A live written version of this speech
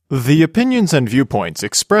The opinions and viewpoints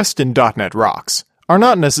expressed in .NET Rocks are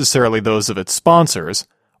not necessarily those of its sponsors,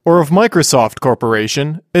 or of Microsoft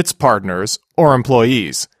Corporation, its partners, or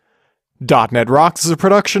employees. .NET Rocks is a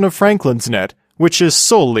production of Franklin's Net, which is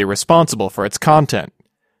solely responsible for its content.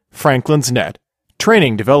 Franklin's Net,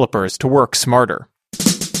 training developers to work smarter.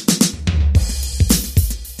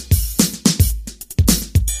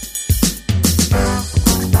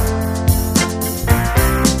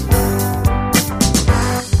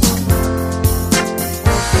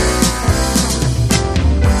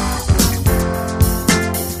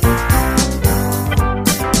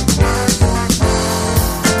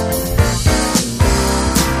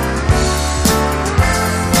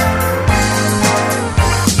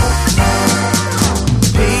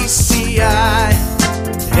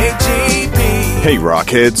 Hey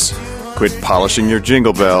Rockheads, quit polishing your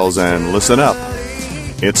jingle bells and listen up.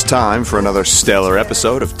 It's time for another stellar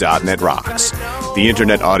episode of .NET Rocks, the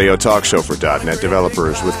internet audio talk show for .NET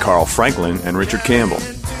developers with Carl Franklin and Richard Campbell.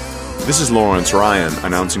 This is Lawrence Ryan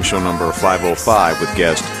announcing show number 505 with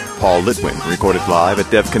guest Paul Litwin, recorded live at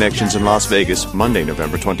DevConnections in Las Vegas, Monday,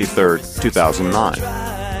 November 23rd,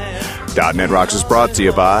 2009. .NET Rocks is brought to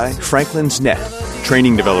you by Franklin's Net,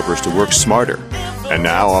 training developers to work smarter. And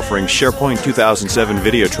now offering SharePoint 2007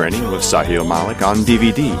 video training with Sahil Malik on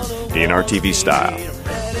DVD, DNR TV style.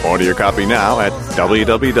 Order your copy now at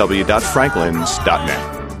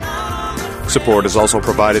www.franklins.net. Support is also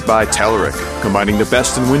provided by Telerik, combining the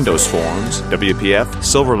best in Windows forms, WPF,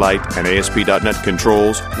 Silverlight, and ASP.NET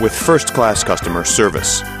controls with first-class customer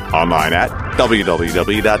service. Online at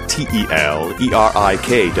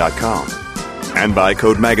www.telerik.com. And by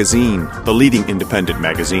Code Magazine, the leading independent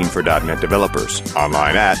magazine for .NET developers.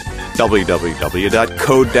 Online at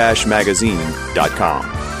www.code-magazine.com.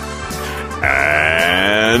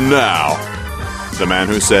 And now, the man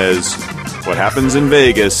who says, what happens in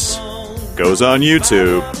Vegas goes on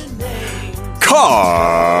YouTube, Carl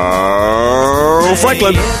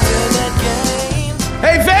Franklin.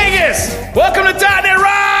 Hey Vegas! Welcome to .NET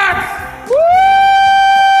Rock! Woo!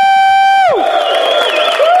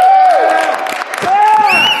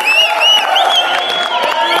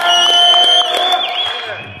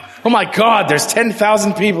 Oh my God, there's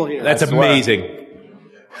 10,000 people here. That's amazing.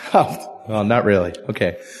 Oh, well, not really.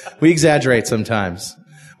 Okay. We exaggerate sometimes.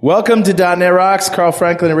 Welcome to .NET Rocks. Carl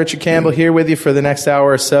Franklin and Richard Campbell here with you for the next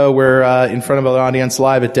hour or so. We're in front of an audience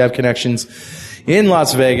live at DevConnections in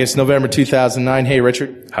Las Vegas, November 2009. Hey,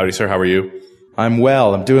 Richard. Howdy, sir. How are you? I'm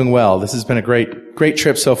well. I'm doing well. This has been a great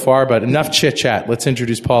trip so far, but enough chit-chat. Let's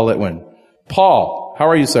introduce Paul Litwin. Paul, how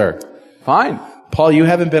are you, sir? Fine. Paul, you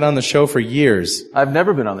haven't been on the show for years. I've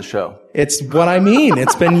never been on the show. It's what I mean.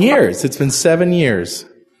 It's been years. It's been 7 years.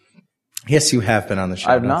 Yes, you have been on the show.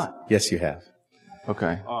 I have not. Yes, you have.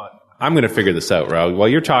 Okay. I'm going to figure this out, Raul. While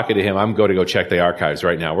you're talking to him, I'm going to go check the archives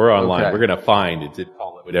right now. We're online. Okay. We're going to find if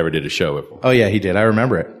Paul Litwin ever did a show before. Oh, yeah, he did. I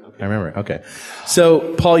remember it. Okay. I remember it. Okay.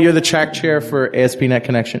 So, Paul, you're the track chair for ASP.NET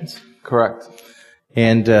Connections. Correct.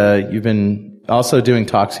 And you've been also doing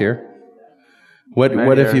talks here. What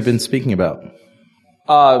have you been speaking about?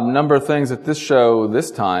 A number of things at this show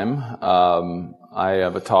this time. I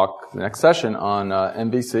have a talk the next session on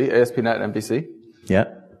MVC, ASP.NET MVC. Yeah.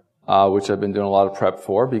 Which I've been doing a lot of prep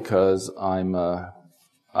for because I'm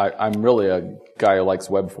really a guy who likes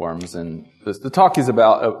web forms, and the talk is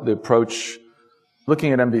about the approach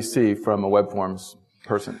looking at MVC from a web forms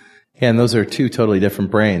person. Yeah, and those are two totally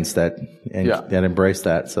different brains that embrace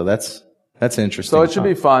that. So that's interesting. So it should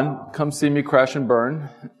be fun. Come see me crash and burn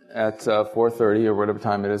at 4:30 or whatever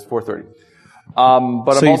time it is, 4:30.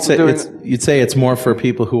 But so I'm also doing. You'd say it's more for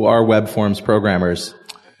people who are web forms programmers.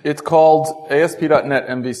 It's called ASP.NET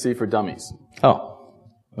MVC for Dummies. Oh,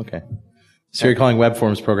 okay. So you're calling web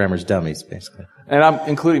forms programmers dummies, basically. And I'm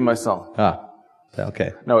including myself. Ah,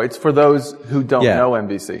 okay. No, it's for those who don't know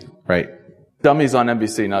MVC. Right. Dummies on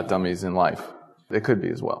MVC, not dummies in life. They could be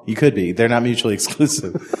as well. You could be. They're not mutually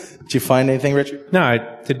exclusive. Did you find anything, Richard? No, I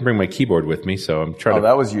didn't bring my keyboard with me, so I'm trying to.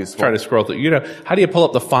 That was useful. Try to scroll through. How do you pull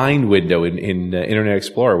up the find window in Internet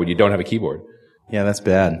Explorer when you don't have a keyboard? Yeah, that's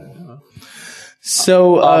bad.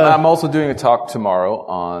 So I'm also doing a talk tomorrow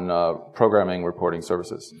on programming reporting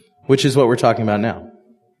services. Which is what we're talking about now.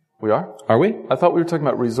 We are? Are we? I thought we were talking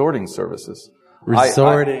about resorting services.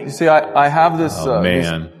 Resorting. You see, I have this.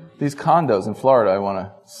 Man. These condos in Florida I want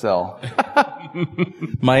to sell.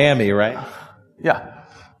 Miami, right? Yeah.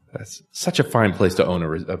 That's such a fine place to own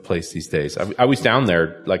a place these days. I was down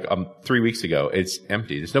there 3 weeks ago. It's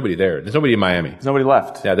empty. There's nobody there. There's nobody in Miami. There's nobody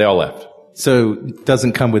left. Yeah, they all left. So it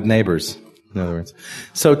doesn't come with neighbors, in other words.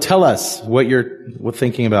 So tell us what you're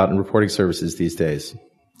thinking about in reporting services these days.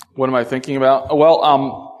 What am I thinking about?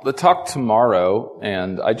 Well, the talk tomorrow,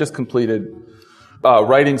 and I just completed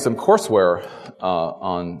writing some courseware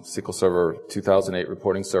on SQL Server 2008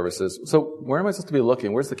 reporting services. So where am I supposed to be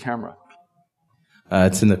looking? Where's the camera?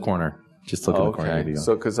 It's in the corner. Just look in the corner. Okay.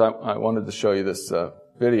 So because I wanted to show you this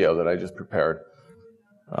video that I just prepared.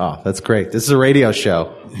 Oh, that's great. This is a radio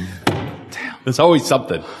show. There's always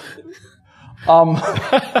something. I'm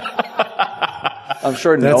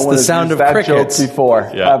sure That's no one has sound used of that crickets. joke before,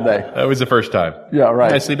 have they? That was the first time. Yeah,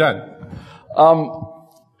 right. Nicely done.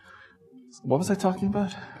 What was I talking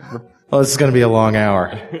about? Well, this is going to be a long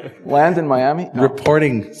hour. Land in Miami? No.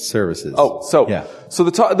 Reporting services. So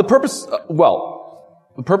the purpose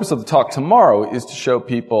of the talk tomorrow is to show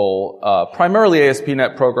people, primarily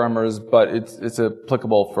ASP.NET programmers, but it's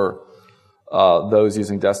applicable for those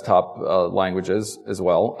using desktop languages as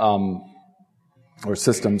well, or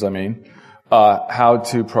systems, I mean, how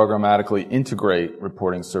to programmatically integrate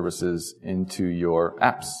reporting services into your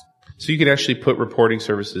apps. So you can actually put reporting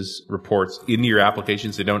services reports into your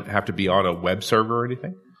applications. They don't have to be on a web server or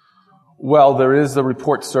anything? Well, there is a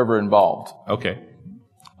report server involved. Okay.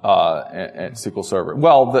 And SQL Server.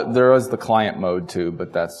 Well, there is the client mode too,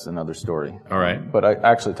 but that's another story. All right. But I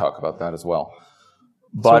actually talk about that as well.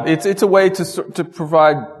 But it's a way to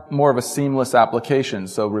provide more of a seamless application,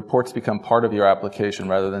 so reports become part of your application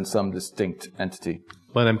rather than some distinct entity.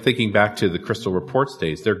 Well, I'm thinking back to the Crystal Reports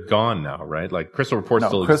days. They're gone now, right? Like Crystal Reports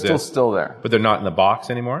still exist. Crystal's still there. But they're not in the box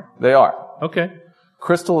anymore? They are. Okay.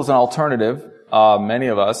 Crystal is an alternative. Many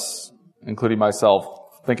of us, including myself,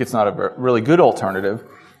 think it's not a really good alternative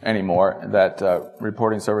anymore, that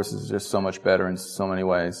reporting services is just so much better in so many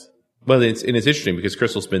ways. Well, it's interesting because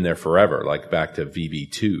Crystal's been there forever, like back to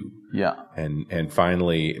VB2. Yeah. And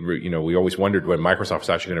finally, we always wondered when Microsoft was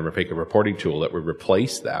actually going to make a reporting tool that would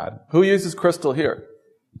replace that. Who uses Crystal here?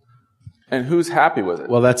 And who's happy with it?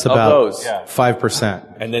 Well, that's about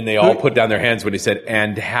 5%. And then they all put down their hands when he said,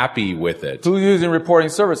 and happy with it. Who's using reporting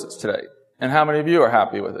services today? And how many of you are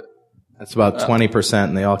happy with it? That's about 20%,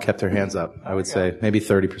 and they all kept their hands up, I would say. Maybe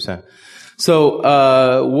 30%. So,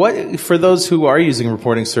 for those who are using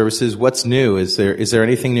reporting services, what's new? Is there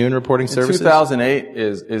anything new in reporting services? 2008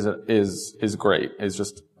 is great. It's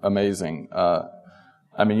just amazing.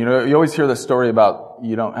 I mean, you always hear the story about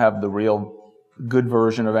you don't have the real good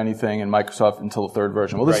version of anything in Microsoft until the third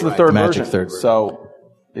version. Well, this is the third version. So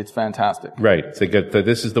it's fantastic. Right. So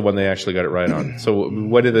this is the one they actually got it right on. So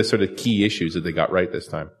what are the sort of key issues that they got right this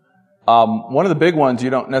time? One of the big ones you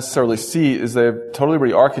don't necessarily see is they've totally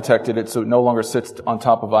re-architected it so it no longer sits on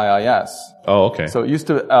top of IIS. Oh, okay. So it used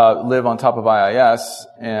to live on top of IIS,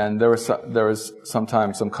 and there was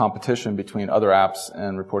sometimes some competition between other apps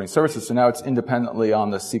and reporting services. So now it's independently on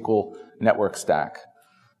the SQL network stack.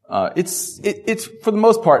 It's for the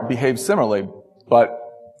most part behaves similarly, but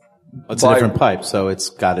it's a different pipe, so it's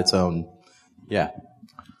got its own. Yeah.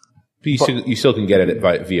 But you still can get it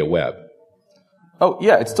via web. Oh,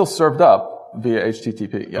 yeah, it's still served up via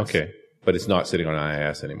HTTP, yes. Okay, but it's not sitting on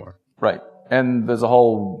IIS anymore. Right. And there's a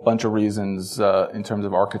whole bunch of reasons in terms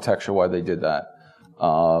of architecture why they did that.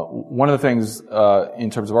 One of the things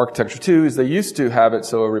in terms of architecture, too, is they used to have it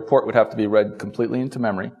so a report would have to be read completely into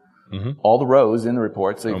memory. Mm-hmm. All the rows in the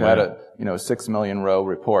report. So if you had a 6 million row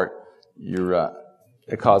report,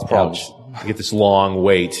 it caused problems. You get this long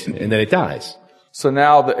wait, and then it dies. So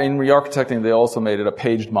now, in re-architecting, they also made it a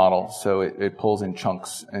paged model, so it pulls in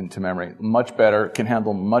chunks into memory. Much better, can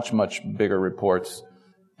handle much, much bigger reports,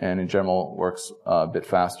 and in general works a bit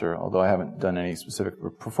faster, although I haven't done any specific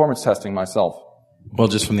performance testing myself. Well,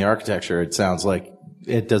 just from the architecture, it sounds like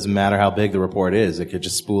it doesn't matter how big the report is, it could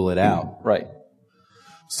just spool it out. Right.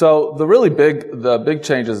 So the big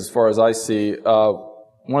changes as far as I see,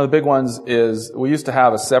 one of the big ones is we used to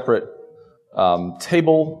have a separate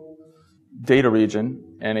table data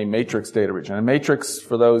region and a matrix data region. A matrix,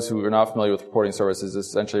 for those who are not familiar with reporting services, is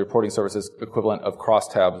essentially reporting services equivalent of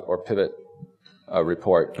crosstabs or pivot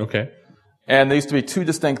report. Okay. And there used to be two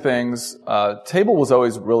distinct things. Table was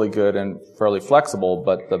always really good and fairly flexible,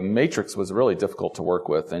 but the matrix was really difficult to work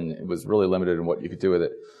with, and it was really limited in what you could do with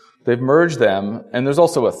it. They've merged them, and there's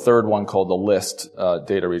also a third one called the list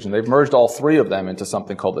data region. They've merged all three of them into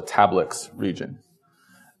something called the tablix region.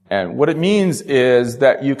 And what it means is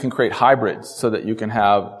that you can create hybrids so that you can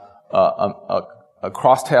have a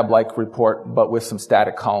crosstab-like report, but with some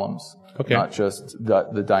static columns, not just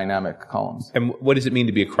the dynamic columns. And what does it mean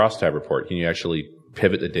to be a crosstab report? Can you actually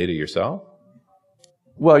pivot the data yourself?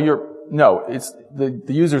 Well, it's the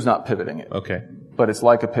user's not pivoting it. Okay. But it's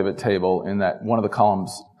like a pivot table in that one of the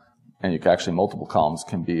columns, and you can actually multiple columns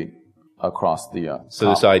can be across the So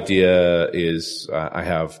this idea is I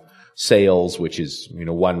have sales, which is,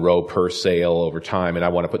 one row per sale over time, and I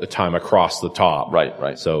want to put the time across the top.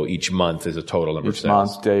 Right. So each month is a total number of Each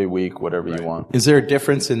sales. month, day, week, whatever you want. Is there a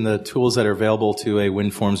difference in the tools that are available to a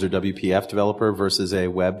WinForms or WPF developer versus a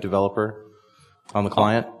web developer on the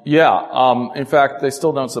client? Yeah. In fact, they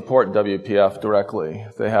still don't support WPF directly.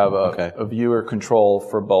 They have a viewer control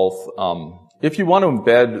for both. If you want to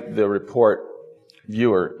embed the report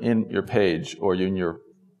viewer in your page or in your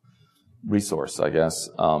resource, I guess,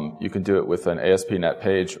 you can do it with an ASP.NET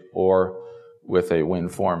page or with a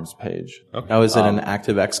WinForms page. Okay. Now, is it an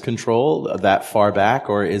ActiveX control that far back,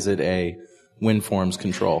 or is it a WinForms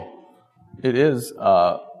control? It is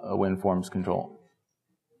a WinForms control.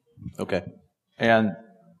 Okay. And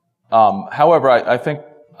however, I think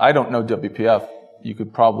I don't know WPF. You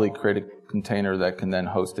could probably create a container that can then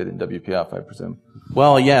host it in WPF, I presume.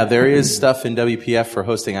 Well, yeah, there is stuff in WPF for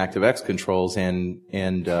hosting ActiveX controls and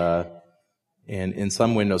in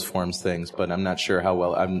some Windows Forms things, but I'm not sure how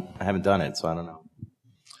well. I haven't done it, so I don't know.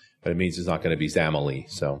 But it means it's not going to be XAML-y,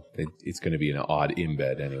 so it's going to be an odd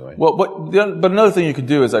embed anyway. Well, but another thing you could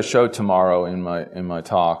do, as I showed tomorrow in my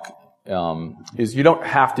talk, is you don't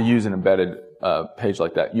have to use an embedded page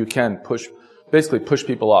like that. You can basically push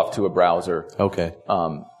people off to a browser. Okay.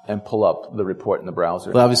 And pull up the report in the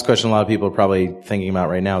browser. The obvious question a lot of people are probably thinking about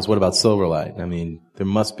right now is, what about Silverlight? I mean, there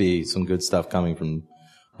must be some good stuff coming from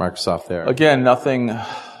Microsoft there. Again, nothing that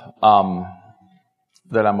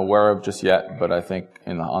I'm aware of just yet, but I think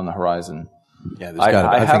on the horizon. Yeah,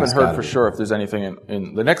 I haven't heard for sure if there's anything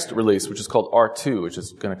in the next release, which is called R2, which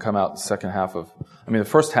is going to come out the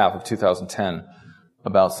first half of 2010,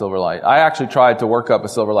 about Silverlight. I actually tried to work up a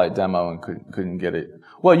Silverlight demo and couldn't get it.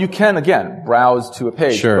 Well, you can, again, browse to a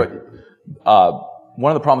page. Sure. But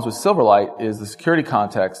one of the problems with Silverlight is the security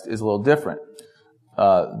context is a little different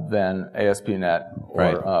than ASP.NET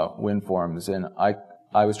or WinForms. And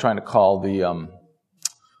I was trying to call the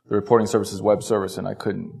reporting services web service, and I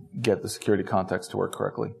couldn't get the security context to work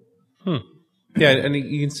correctly. Yeah, and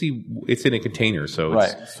you can see it's in a container, so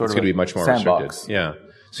it's going to be much more sandbox. restricted. Yeah.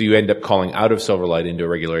 So you end up calling out of Silverlight into a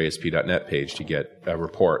regular ASP.NET page to get a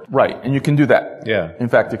report. Right, and you can do that. Yeah. In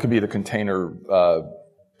fact, it could be the container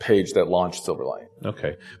page that launched Silverlight.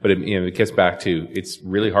 Okay. But it gets back to, it's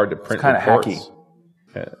really hard to print reports. It's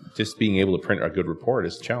kind of hacky. Just being able to print a good report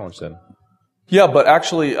is a challenge then. Yeah, but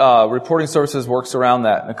actually, reporting services works around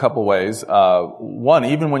that in a couple ways. One,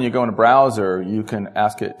 even when you go in a browser, you can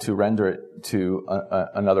ask it to render it to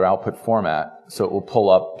another output format. So it will pull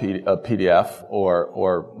up a PDF,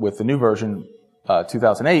 or with the new version,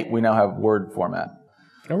 2008, we now have Word format.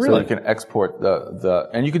 Oh, really? So you can export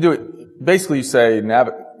and you can do it, basically you say,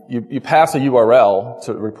 you pass a URL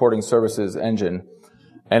to the reporting services engine,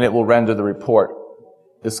 and it will render the report.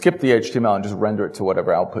 You skip the HTML and just render it to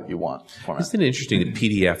whatever output you want. Isn't it interesting that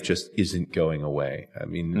PDF just isn't going away? I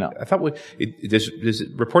mean, no. I thought does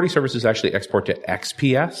reporting services actually export to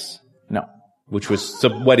XPS? No. Which was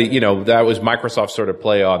that was Microsoft's sort of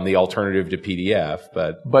play on the alternative to PDF,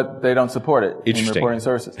 but they don't support it in reporting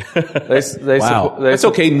services. Wow. That's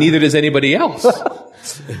okay. Neither does anybody else.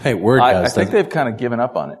 Hey, Word does. I think they've kind of given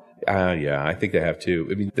up on it. Yeah, I think they have too.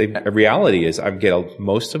 I mean, the reality is I get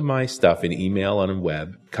most of my stuff in email and in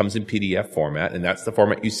web comes in PDF format, and that's the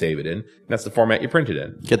format you save it in, and that's the format you print it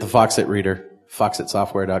in. Get the Foxit reader,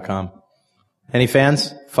 foxitsoftware.com. Any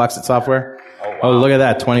fans? Foxit Software? Oh, wow. Oh, look at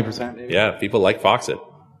that, 20%. Yeah, people like Foxit.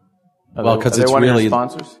 Well, because it's really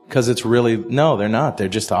sponsors. Because it's really no, they're not. They're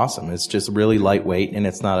just awesome. It's just really lightweight, and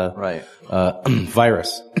it's not a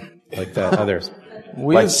virus like the others.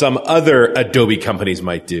 Like some other Adobe companies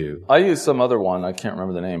might do. I use some other one. I can't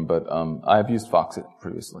remember the name, but I've used Foxit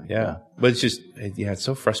previously. Yeah. But it's just, it's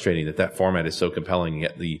so frustrating that format is so compelling,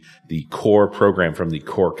 yet the core program from the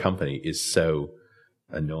core company is so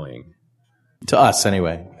annoying. To us,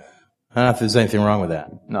 anyway. I don't know if there's anything wrong with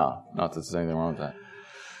that. No, not that there's anything wrong with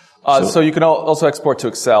that. So you can also export to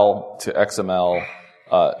Excel, to XML.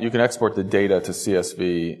 You can export the data to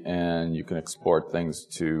CSV, and you can export things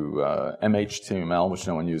to MHTML, which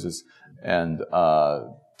no one uses, and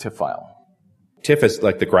TIFF file. TIFF is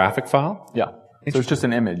like the graphic file? Yeah. So it's just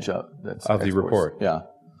an image of the report. Yeah.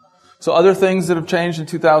 So other things that have changed in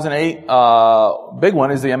 2008, big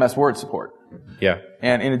one is the MS Word support. Yeah.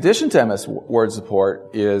 And in addition to MS Word support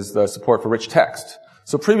is the support for rich text.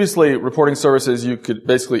 So previously, reporting services, you could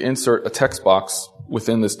basically insert a text box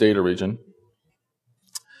within this data region,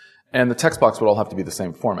 and the text box would all have to be the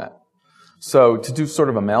same format. So to do sort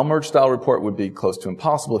of a mail merge style report would be close to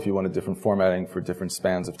impossible if you wanted different formatting for different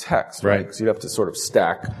spans of text, right? Because you'd have to sort of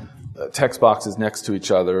stack text boxes next to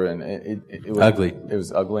each other, and it was ugly. It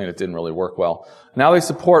was ugly, and it didn't really work well. Now they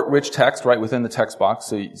support rich text right within the text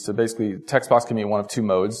box. So basically, text box can be one of two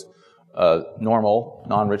modes: normal,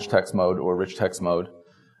 non-rich text mode, or rich text mode.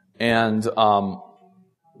 And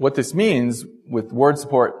what this means with word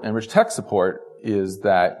support and rich text support is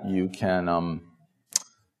that you can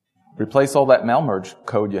replace all that mail merge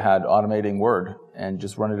code you had automating Word and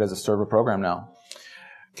just run it as a server program now.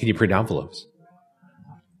 Can you print envelopes?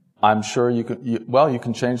 I'm sure you can. You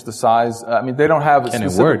can change the size. I mean, they don't have a And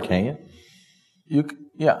specific. in Word, can you?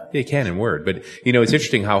 Yeah. You can in Word, but it's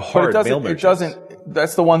interesting how hard mail merge is. It doesn't.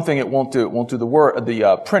 That's the one thing it won't do. It won't do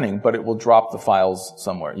the printing, but it will drop the files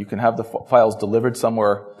somewhere. You can have the files delivered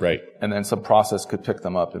somewhere, Right. And then some process could pick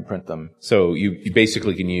them up and print them. So you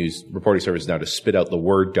basically can use reporting services now to spit out the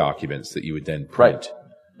Word documents that you would then print.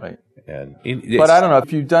 Right. And But I don't know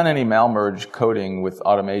if you've done any mail merge coding with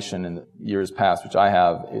automation in the years past, which I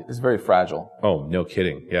have. It's very fragile. Oh, no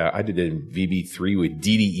kidding. Yeah, I did it in VB3 with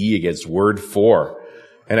DDE against Word 4.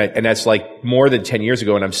 And that's like more than 10 years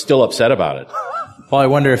ago, and I'm still upset about it. Well, I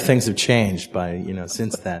wonder if things have changed by,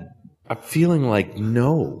 since then. I'm feeling like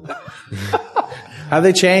no. Have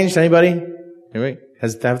they changed? Anybody?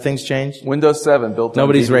 Have things changed? Windows 7 built on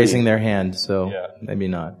Nobody's DDE. raising their hand, so maybe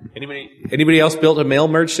not. Anybody else built a mail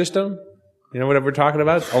merge system? You know what we're talking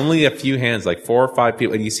about? Only a few hands, like 4 or 5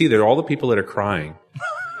 people. And you see there are all the people that are crying.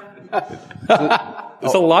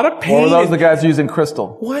 There's a lot of pain. Or those the guys using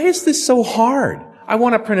Crystal. Why is this so hard? I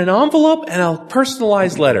want to print an envelope and a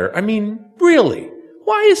personalized letter. I mean, really?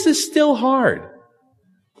 Why is this still hard?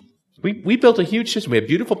 We built a huge system. We have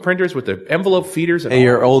beautiful printers with the envelope feeders. And Hey,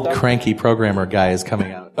 your old cranky programmer guy is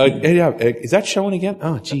coming out. Is that showing again?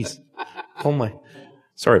 Oh, jeez. Oh my.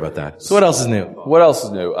 Sorry about that. So what else is new? What else is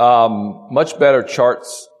new? Much better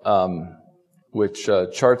charts, which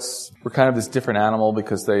charts were kind of this different animal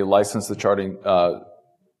because they licensed the charting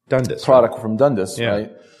Dundas. product from Dundas, Yeah.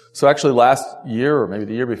 right? So actually last year or maybe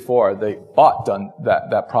the year before, they bought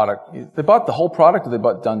that product. They bought the whole product or they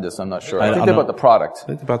bought Dundas? I'm not sure. I think they bought the product.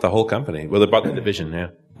 It's about the whole company. Well, they bought the division, yeah.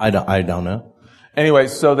 I don't know. Anyway,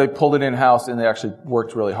 so they pulled it in-house and they actually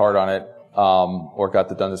worked really hard on it, or got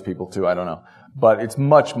the Dundas people too, I don't know. But it's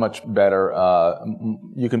much, much better.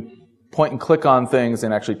 You can point and click on things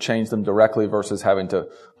and actually change them directly versus having to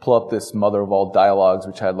pull up this mother of all dialogues,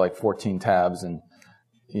 which had like 14 tabs and,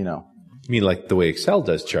 You mean like the way Excel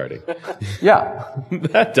does charting? Yeah.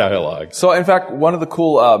 That dialogue. So, in fact, one of the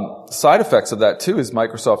cool side effects of that too is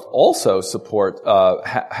Microsoft also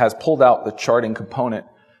has pulled out the charting component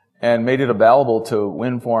and made it available to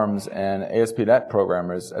WinForms and ASP.NET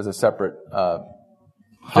programmers as a separate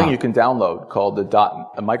thing you can download called the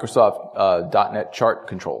Microsoft .NET Chart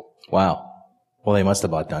Control. Wow. Well, they must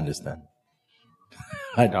have bought Dundas then.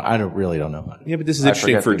 I really don't know. Yeah, but this is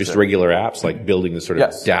interesting for just regular apps, like building the sort of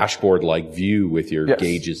Yes. dashboard-like view with your Yes.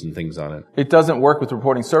 gauges and things on it. It doesn't work with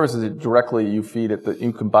reporting services. It directly you feed it,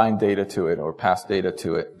 you combine data to it or pass data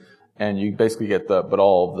to it, and you basically get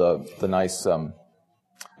all of the nice. And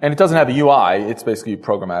it doesn't have a UI. It's basically a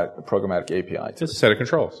programmatic API. Just a set of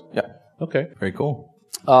controls. Yeah. Okay. Very cool.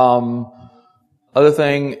 Other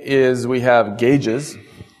thing is we have gauges,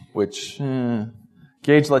 which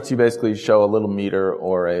gauge lets you basically show a little meter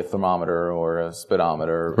or a thermometer or a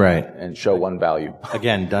speedometer, Right. and show one value.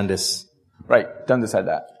 Again, Dundas. Right. Dundas had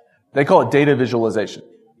that. They call it data visualization.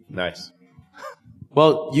 Nice.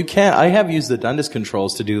 Well, you can. I have used the Dundas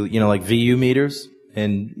controls to do, like VU meters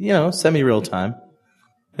and, semi-real time.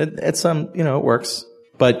 It's it works.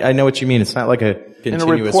 But I know what you mean. It's not like a continuous In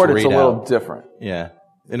a report, it's a readout. little different. Yeah.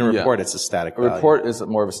 In a report, it's a static A value. report is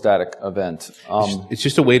more of a static event. It's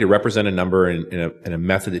just a way to represent a number in a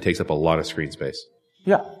method that takes up a lot of screen space.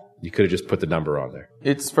 Yeah. You could have just put the number on there.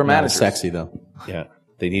 It's for Not managers. as sexy, though. Yeah.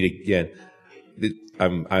 They need here,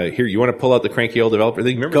 you want to pull out the cranky old developer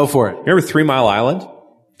thing? Remember, Go for it. Remember 3 Mile Island? Do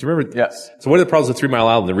you remember? Yes. So one of the problems with 3 Mile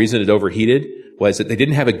Island, the reason it overheated was that they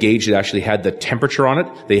didn't have a gauge that actually had the temperature on it.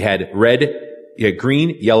 They had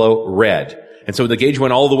green, yellow, red. And so when the gauge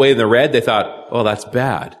went all the way in the red, they thought, oh, that's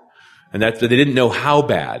bad. And they didn't know how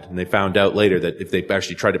bad. And they found out later that if they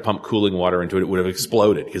actually tried to pump cooling water into it, it would have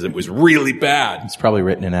exploded because it was really bad. It's probably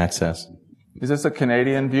written in Access. Is this a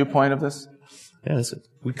Canadian viewpoint of this? Yeah, that's it.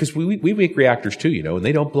 Because we make reactors too, and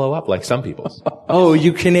they don't blow up like some people's. Oh,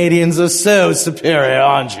 you Canadians are so superior,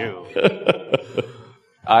 aren't you?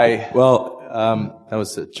 Well, that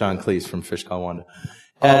was John Cleese from Fish Call Wanda.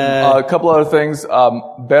 A couple other things.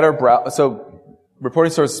 Better so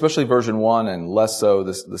reporting service, especially version 1 and less so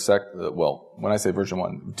when I say version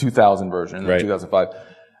 1, 2000 version, Right. 2005,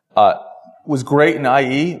 was great in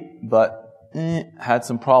IE, but had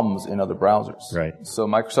some problems in other browsers. Right. So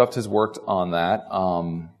Microsoft has worked on that,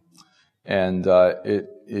 and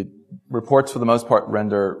it reports for the most part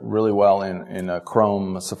render really well in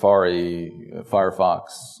Chrome, Safari, Firefox,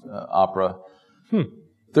 Opera.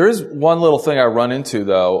 There is one little thing I run into,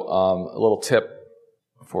 though, a little tip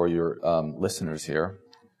for your listeners here,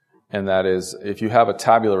 and that is if you have a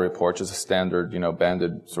tabular report, just a standard,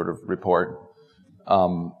 banded sort of report,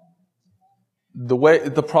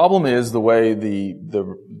 the problem is the way the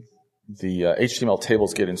HTML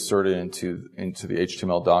tables get inserted into the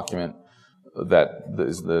HTML document that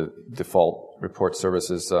is the default report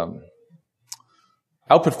services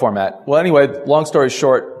output format. Well, anyway, long story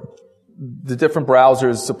short, the different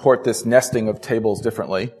browsers support this nesting of tables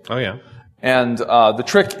differently. Oh, yeah. And the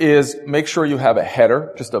trick is make sure you have a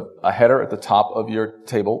header, just a header at the top of your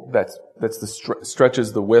table that's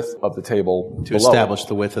stretches the width of the table to establish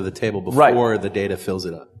the width of the table before the data fills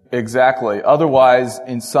it up. Exactly. Otherwise,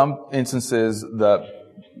 in some instances,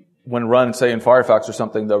 when run, say in Firefox or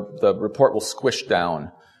something, the report will squish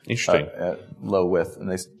down. Interesting. At low width,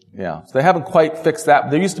 and so they haven't quite fixed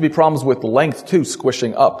that. There used to be problems with length too,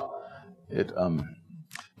 squishing up.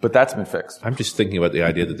 But that's been fixed. I'm just thinking about the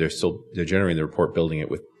idea that they're generating the report, building it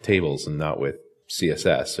with tables and not with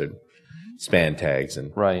CSS and span tags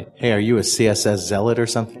and. Right. Hey, are you a CSS zealot or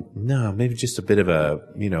something? No, maybe just a bit of a,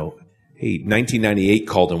 hey, 1998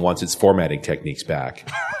 called and wants its formatting techniques back.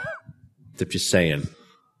 I'm just saying.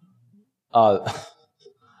 The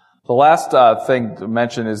last thing to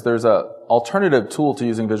mention is there's a alternative tool to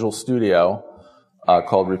using Visual Studio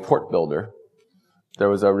called Report Builder. There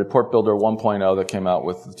was a Report Builder 1.0 that came out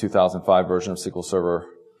with the 2005 version of SQL Server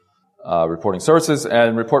reporting services,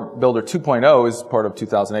 and Report Builder 2.0 is part of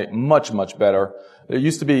 2008, much, much better. It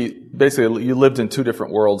used to be basically you lived in two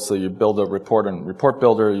different worlds, so you build a report in Report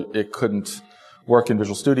Builder, it couldn't work in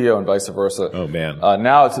Visual Studio and vice versa. Oh, man.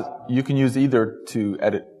 Now you can use either to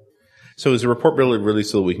edit. So is the Report Builder really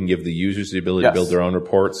so that we can give the users the ability to build their own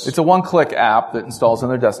reports? It's a one-click app that installs on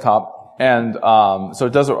their desktop. And so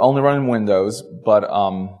it does only run in Windows, but it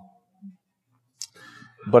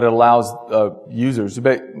allows users,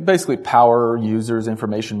 basically power users,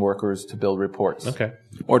 information workers to build reports. Okay.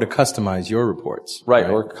 Or to customize your reports. Right,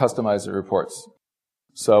 or customize the reports.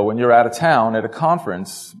 So when you're out of town at a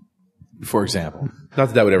conference, for example,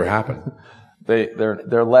 not that would ever happen.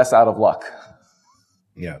 They're less out of luck.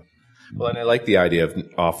 Yeah. Well, and I like the idea of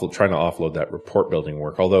trying to offload that report building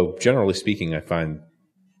work. Although generally speaking, I find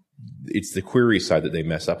it's the query side that they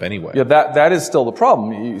mess up anyway. Yeah, that is still the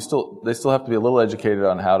problem. They still have to be a little educated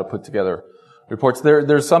on how to put together reports.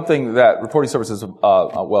 There's something that reporting services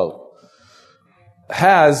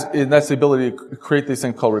has, and that's the ability to create these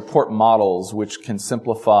things called report models, which can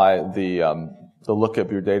simplify the look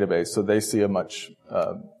of your database. So they see a much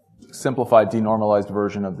simplified, denormalized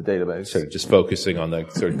version of the database. So just focusing on the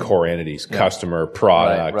sort of core entities, customer,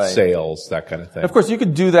 product, sales, that kind of thing. Of course, you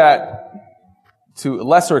could do that to a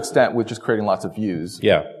lesser extent with just creating lots of views.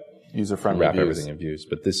 Yeah. User-friendly Wrap views. everything in views.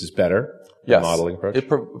 But this is better? Yes. The modeling approach?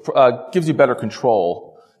 It gives you better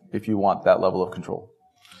control if you want that level of control.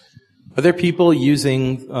 Are there people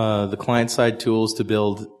using the client-side tools to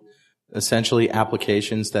build essentially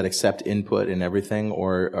applications that accept input and everything,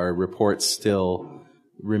 or are reports still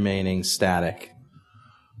remaining static?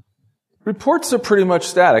 Reports are pretty much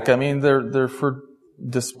static. I mean, they're for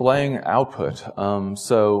displaying output.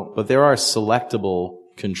 But there are selectable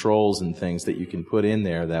controls and things that you can put in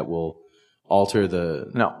there that will alter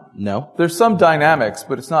the... No? There's some dynamics,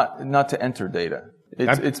 but it's not to enter data.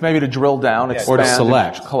 It's maybe to drill down, expand, or to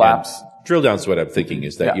select, collapse. Yeah. Drill down is what I'm thinking,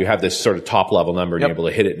 is that you have this sort of top level number and you're able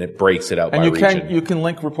to hit it and it breaks it out by region. And you can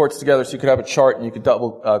link reports together, so you could have a chart and you could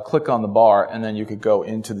double click on the bar and then you could go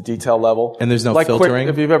into the detail level. And there's no filtering?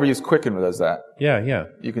 If you've ever used Quicken, it does that. Yeah.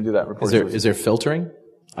 You can do that. Is there filtering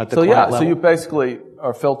at the client level? So you basically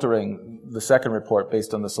are filtering the second report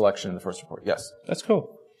based on the selection in the first report. Yes. That's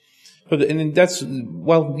cool. We did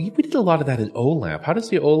a lot of that in OLAP. How does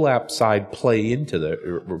the OLAP side play into the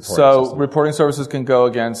reporting system? Reporting services can go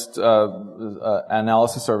against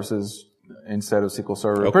analysis services instead of SQL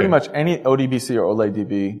Server. Okay. Pretty much any ODBC or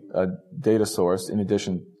OLADB data source, in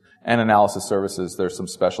addition, and analysis services, there's some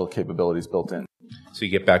special capabilities built in. So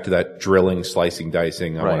you get back to that drilling, slicing,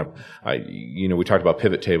 dicing. We talked about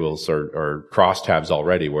pivot tables or crosstabs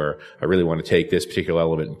already, where I really want to take this particular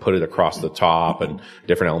element and put it across the top and a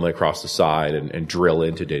different element across the side and drill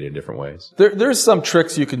into data in different ways. There's some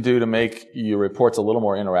tricks you can do to make your reports a little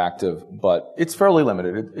more interactive, but it's fairly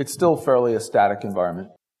limited. It's still fairly a static environment.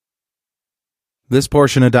 This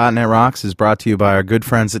portion of .NET Rocks is brought to you by our good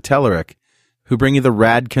friends at Telerik, who bring you the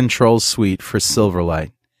Rad Controls Suite for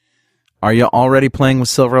Silverlight. Are you already playing with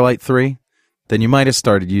Silverlight 3? Then you might have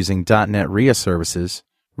started using .NET RIA services,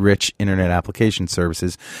 rich Internet application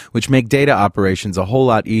services, which make data operations a whole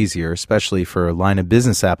lot easier, especially for line of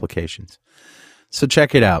business applications. So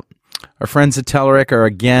check it out. Our friends at Telerik are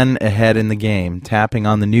again ahead in the game, tapping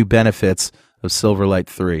on the new benefits of Silverlight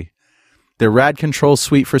 3. Their RAD Control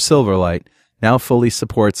Suite for Silverlight now fully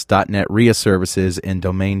supports .NET RIA services and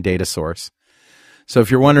domain data source. So if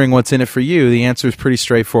you're wondering what's in it for you, the answer is pretty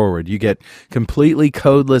straightforward. You get completely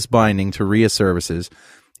codeless binding to RIA services,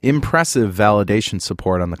 impressive validation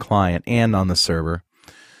support on the client and on the server.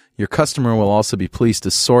 Your customer will also be pleased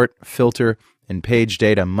to sort, filter, and page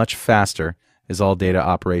data much faster, as all data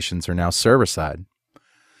operations are now server-side.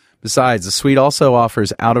 Besides, the suite also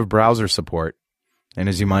offers out-of-browser support, and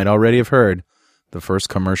as you might already have heard, the first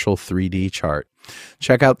commercial 3D chart.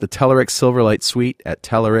 Check out the Telerik Silverlight suite at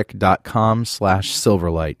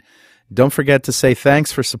telerik.com/silverlight. Don't forget to say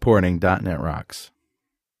thanks for supporting .NET Rocks.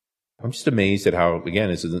 I'm just amazed at how, again,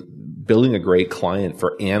 it's building a great client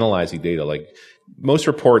for analyzing data. Like, most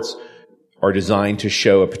reports are designed to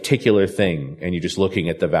show a particular thing, and you're just looking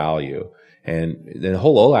at the value. And the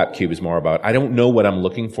whole OLAP cube is more about, I don't know what I'm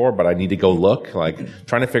looking for, but I need to go look, like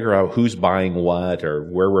trying to figure out who's buying what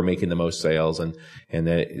or where we're making the most sales. And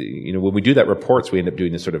then, when we do that reports, we end up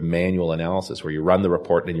doing this sort of manual analysis where you run the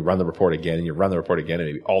report and then you run the report again and you run the report again and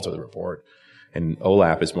maybe alter the report. And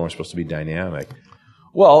OLAP is more supposed to be dynamic.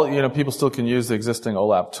 Well, people still can use the existing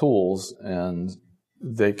OLAP tools, and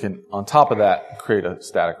they can, on top of that, create a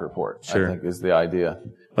static report. Sure. I think is the idea.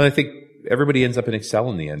 Well, I think everybody ends up in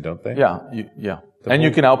Excel in the end, don't they? Yeah. And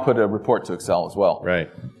you can output a report to Excel as well.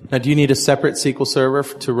 Right. Now, do you need a separate SQL server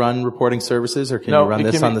to run reporting services, or can you run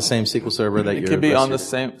this on the same SQL server that you're... It can be on the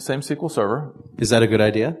same SQL server. Is that a good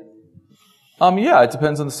idea? Yeah, it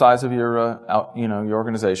depends on the size of your, your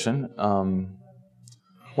organization.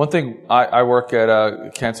 One thing, I work at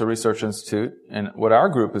a Cancer Research Institute, and what our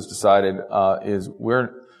group has decided is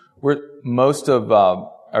we're most of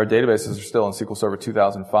our databases are still in SQL Server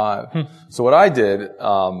 2005. So what I did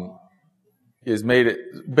is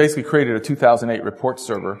basically created a 2008 report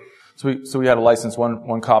server. So we had to license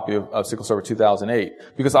one copy of SQL Server 2008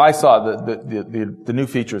 because I saw the new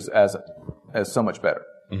features as so much better.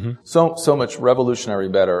 Mm-hmm. So much revolutionary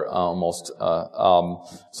better, almost.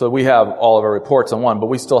 So we have all of our reports on one, but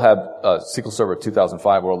we still have SQL Server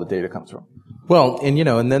 2005 where all the data comes from. Well,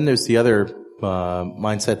 and then there's the other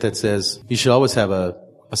mindset that says you should always have a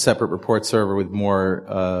separate report server with more,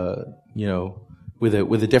 with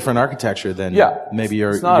a different architecture than maybe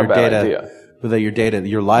your data.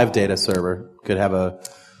 Your live data server could have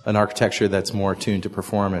an architecture that's more tuned to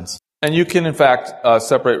performance. And you can, in fact,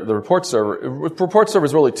 separate the report server. Report server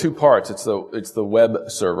is really two parts. It's the web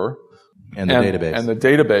server and the database, and the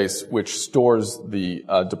database which stores the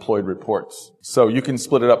deployed reports. So you can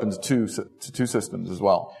split it up into two systems as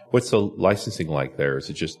well. What's the licensing like there? Is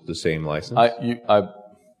it just the same license?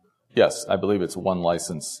 Yes, I believe it's one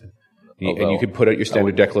license. And you could put out your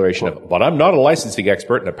standard declaration of, but I'm not a licensing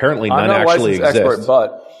expert, and apparently none actually exist. I'm not a licensing expert,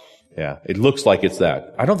 but... Yeah, it looks like it's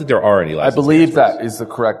that. I don't think there are any licensing I believe experts. that is the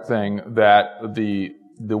correct thing, that the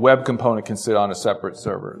web component can sit on a separate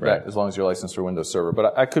server, right, as long as you're licensed through Windows Server.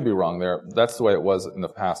 But I could be wrong there. That's the way it was in the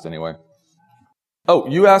past anyway. Oh,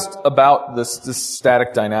 you asked about this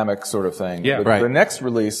static dynamic sort of thing. Yeah, right. The next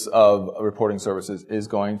release of reporting services is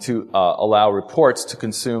going to allow reports to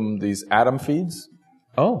consume these Atom feeds.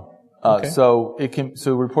 Oh, okay. So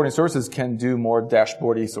reporting services can do more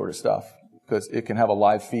dashboardy sort of stuff because it can have a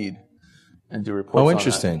live feed and do reports. Oh,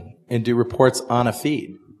 interesting. And do reports on a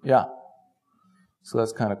feed. Yeah. So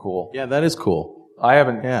that's kind of cool. Yeah, that is cool. I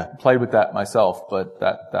haven't played with that myself, but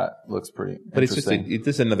that looks pretty but interesting. It's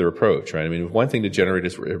just another approach, right? I mean, one thing to generate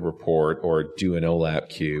a report or do an OLAP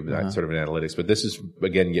cube, that sort of an analytics, but this is,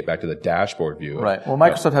 again, get back to the dashboard view. Right. Well,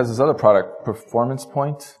 Microsoft has this other product, Performance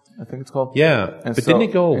Point, I think it's called. Yeah. And but didn't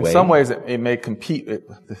it go away? In some ways, it may compete.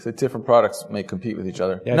 The different products may compete with each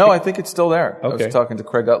other. Yeah, I think it's still there. Okay. I was talking to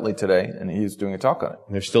Craig Utley today, and he was doing a talk on it.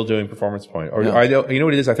 And they're still doing Performance Point. Or you know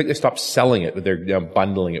what it is? I think they stopped selling it, but they're now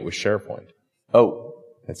bundling it with SharePoint. Oh.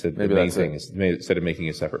 That's the main thing, instead of making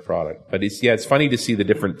a separate product. But it's funny to see the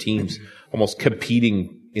different teams almost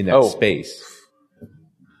competing in that space.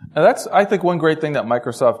 And that's, I think, one great thing that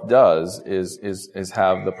Microsoft does is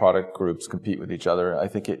have the product groups compete with each other. I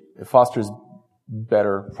think it fosters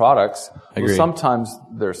better products. I agree. Sometimes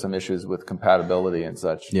there's some issues with compatibility and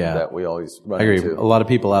such that we always run into. A lot of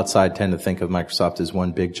people outside tend to think of Microsoft as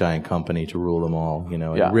one big giant company to rule them all.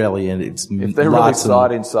 It really, and it's if they really saw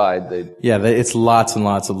it inside, they'd... Yeah, it's lots and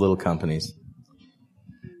lots of little companies.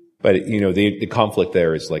 But, the conflict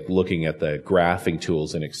there is like looking at the graphing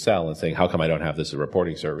tools in Excel and saying, how come I don't have this in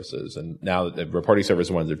reporting services? And now that the reporting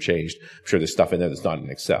service ones have changed, I'm sure there's stuff in there that's not in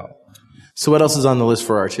Excel. So what else is on the list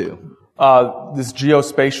for R2? This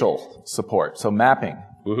geospatial support. So mapping.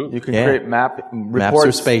 Woohoo. You can create map reports, Maps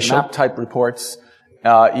are spatial. map type reports,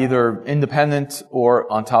 either independent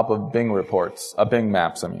or on top of Bing reports, Bing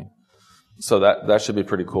maps, I mean. So that should be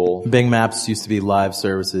pretty cool. Bing Maps used to be live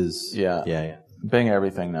services. Yeah. Bing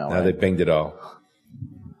everything now, Now right? they binged it all.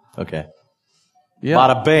 Okay. Yeah. A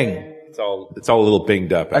lot of Bing. It's all a little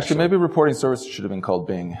binged up. Actually, maybe reporting services should have been called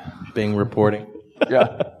Bing. Bing reporting.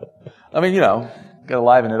 Yeah. I mean, gotta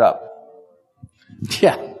liven it up.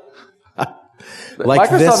 Yeah. Like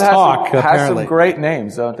Microsoft this talk, has apparently. some great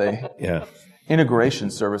names, don't they? Yeah. Integration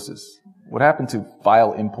services. What happened to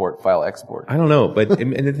file import, file export? I don't know, but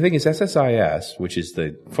and the thing is, SSIS, which is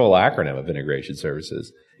the full acronym of integration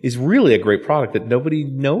services, is really a great product that nobody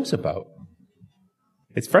knows about.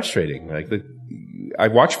 It's frustrating. I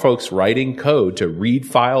watch folks writing code to read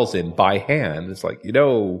files in by hand. It's like,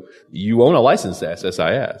 you own a license to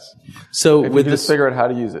SSIS. So If with you just figure out how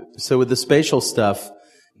to use it. So with the spatial stuff,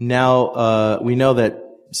 now we know that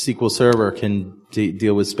SQL Server can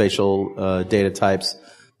deal with spatial data types.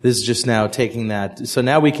 This is just now taking that. So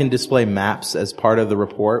now we can display maps as part of the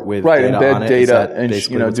report with data embed on it. data and what's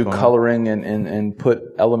do going on? coloring and put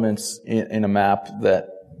elements in a map that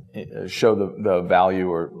show the value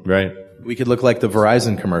or Right. We could look like the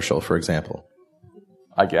Verizon commercial, for example.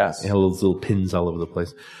 I guess. It had little pins all over the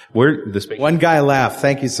place. Where the space? One guy laughed.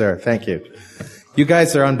 Thank you, sir. Thank you. You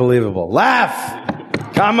guys are unbelievable.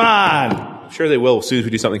 Laugh! Come on! I'm sure they will as soon as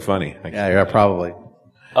we do something funny. Yeah, probably.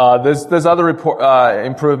 There's other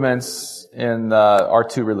improvements in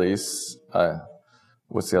R2 release.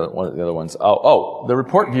 What's the other ones? The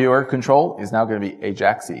report viewer control is now going to be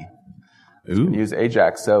Ajaxy. Ooh. Use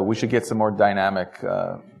Ajax, so we should get some more dynamic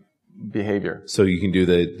behavior. So you can do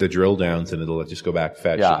the drill downs and it'll just go back,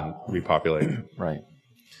 fetch, and repopulate. Right.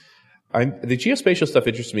 The geospatial stuff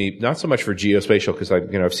interests me, not so much for geospatial because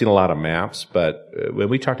I've seen a lot of maps, but when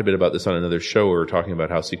we talked a bit about this on another show, we were talking about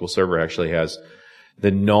how SQL Server actually has the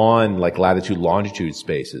latitude longitude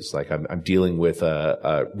spaces. Like I'm dealing with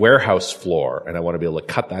a warehouse floor and I want to be able to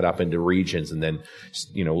cut that up into regions and then,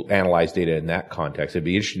 analyze data in that context. It'd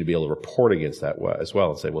be interesting to be able to report against that as well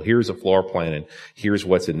and say, well, here's a floor plan and here's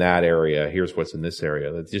what's in that area. Here's what's in this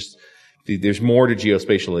area. There's more to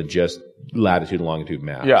geospatial than just latitude and longitude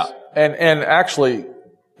maps. Yeah. And actually,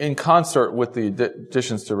 in concert with the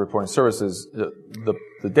additions to reporting services, the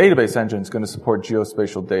database engine is going to support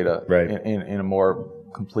geospatial data in a more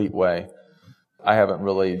complete way. I haven't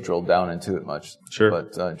really drilled down into it much,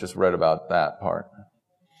 but just read about that part.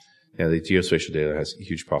 Yeah, the geospatial data has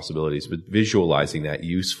huge possibilities, but visualizing that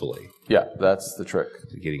usefully. Yeah, that's the trick.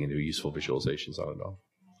 Getting into useful visualizations on it all.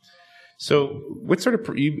 So what sort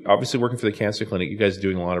of, you obviously working for the cancer clinic, you guys are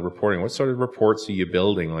doing a lot of reporting. What sort of reports are you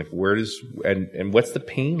building? Like and what's the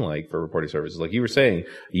pain like for reporting services? Like you were saying,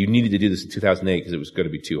 you needed to do this in 2008 because it was going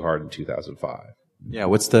to be too hard in 2005. Yeah,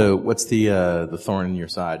 what's the thorn in your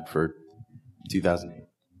side for 2008?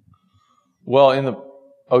 Well,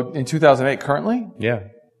 in 2008 currently? Yeah.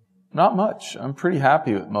 Not much. I'm pretty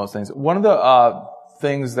happy with most things. One of the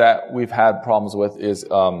things that we've had problems with is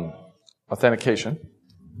authentication.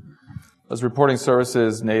 As reporting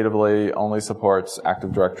services natively only supports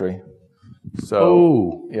Active Directory.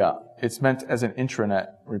 So, yeah, it's meant as an intranet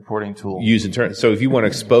reporting tool. So if you want to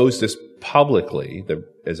expose this publicly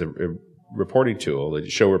as a reporting tool that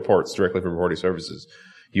show reports directly from reporting services,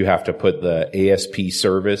 you have to put the ASP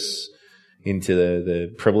service into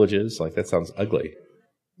the privileges. Like that sounds ugly.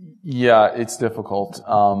 Yeah, it's difficult.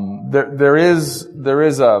 There is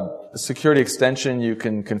a security extension. You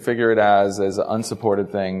can configure it as an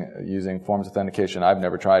unsupported thing using Forms authentication. I've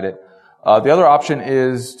never tried it. The other option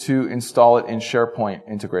is to install it in SharePoint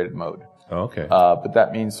integrated mode. Oh, okay. But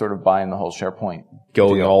that means sort of buying the whole SharePoint.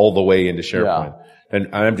 Going all the way into SharePoint. Yeah.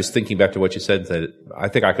 And I'm just thinking back to what you said, that I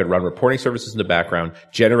think I could run reporting services in the background,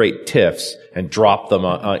 generate TIFFs, and drop them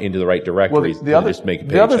into the right directories. Well, the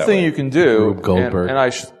other thing you can do, and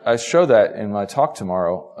I show that in my talk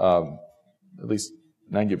tomorrow, at least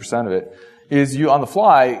 90% of it, is you on the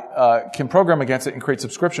fly can program against it and create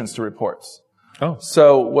subscriptions to reports. Oh.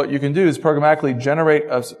 So what you can do is programmatically generate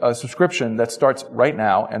a subscription that starts right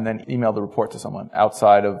now and then email the report to someone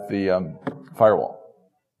outside of the firewall.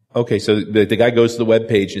 Okay, so the guy goes to the web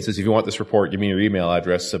page and says, if you want this report, give me your email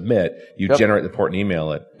address, submit. You generate the report and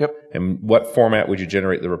email it. Yep. And what format would you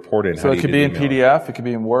generate the report in? So it could be in PDF, it could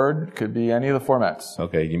be in Word, it could be any of the formats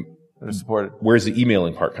Okay. that are supported. Where's the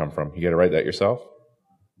emailing part come from? You got to write that yourself?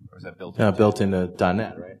 Or is that built in? Built into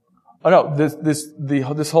 .NET, right? Oh no,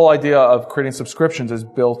 this whole idea of creating subscriptions is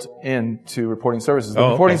built into reporting services. The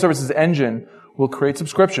reporting services engine will create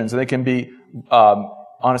subscriptions, and they can be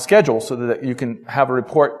on a schedule so that you can have a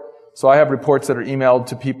report. So I have reports that are emailed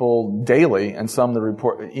to people daily, and some that are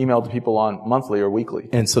emailed to people on monthly or weekly.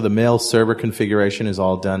 And so the mail server configuration is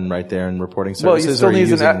all done right there in reporting Well, services? you still need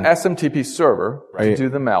an SMTP server to do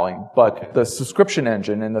the mailing, but the subscription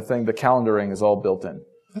engine and the calendaring is all built in.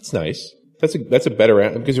 That's nice. That's a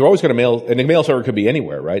better, because you're always going to mail, and the mail server could be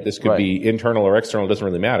anywhere, right? This could be internal or external, it doesn't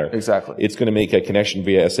really matter. Exactly. It's going to make a connection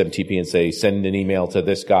via SMTP and say, send an email to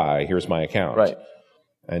this guy, here's my account. Right.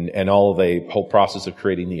 And all of the whole process of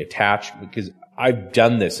creating the attachment, because I've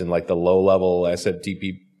done this in like the low level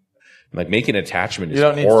SMTP, like making an attachment is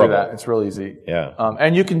horrible. You don't need to do that. It's real easy. Yeah.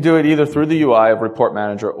 And you can do it either through the UI of Report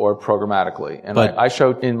Manager or programmatically. And I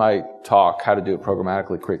showed in my talk how to do it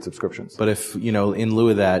programmatically, create subscriptions. But if, in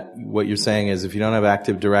lieu of that, what you're saying is if you don't have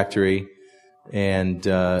Active Directory and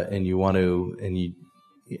you want to, and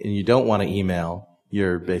you don't want to email,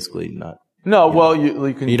 you're basically not. No, well,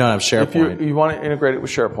 you can. You don't have SharePoint. If you want to integrate it with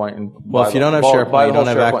SharePoint. And if you don't have SharePoint, you don't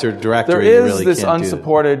have Active Directory. There is you really this can't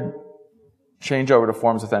unsupported changeover to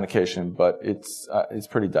forms authentication, but it's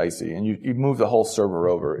pretty dicey, and you move the whole server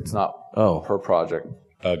over. It's not per project.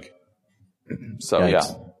 Ugh. So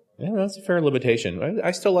Yikes. Yeah, that's a fair limitation. I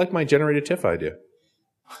still like my generated TIFF idea.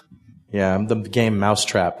 Yeah, the game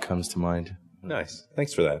Mousetrap comes to mind. Nice.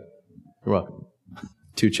 Thanks for that. You're welcome.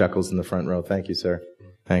 2 chuckles in the front row. Thank you, sir.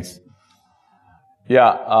 Thanks.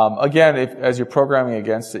 Yeah. Again, as you're programming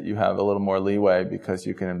against it, you have a little more leeway because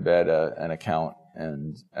you can embed an account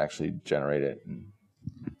and actually generate it.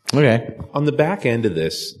 Okay. On the back end of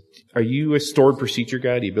this, are you a stored procedure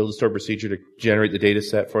guy? Do you build a stored procedure to generate the data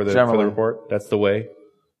set for the report? That's the way?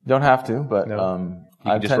 Don't have to, but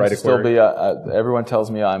I just tend write to a still query? be. Everyone tells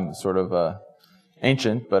me I'm sort of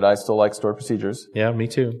ancient, but I still like stored procedures. Yeah, me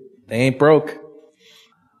too. They ain't broke.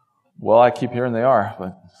 Well, I keep hearing they are,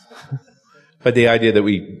 but. But the idea that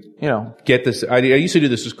we get this, I used to do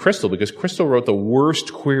this with Crystal because Crystal wrote the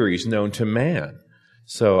worst queries known to man.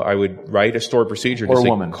 So I would write a stored procedure to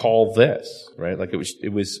say, call this, right? Like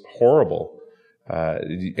it was horrible.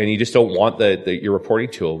 And you just don't want your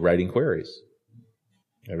reporting tool writing queries.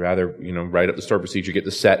 I'd rather, write up the stored procedure, get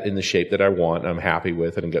the set in the shape that I want, I'm happy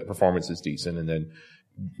with it, and get performance is decent, and then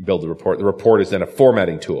build the report. The report is then a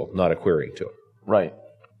formatting tool, not a querying tool. Right.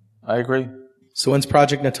 I agree. So when's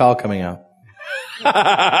Project Natal coming out?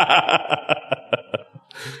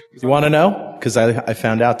 You want to know? Because I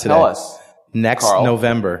found out today. Tell us. Next Carl.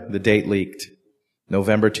 November, the date leaked.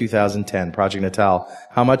 November 2010, Project Natal.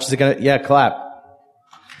 How much is it going to? Yeah, clap.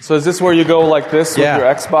 So is this where you go like this with your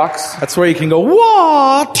Xbox? That's where you can go,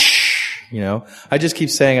 what? I just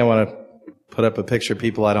keep saying I want to put up a picture of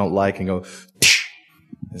people I don't like and go,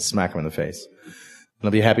 and smack them in the face. And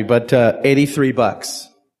I'll be happy. But $83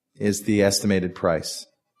 is the estimated price.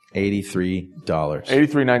 $83.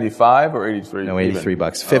 $83.95 or $83? No,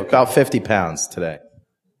 $83. About 50 pounds today.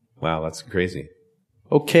 Wow, that's crazy.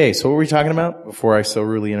 Okay, so what were we talking about before I so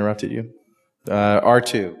rudely interrupted you?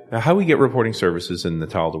 R2. Now, how we get reporting services and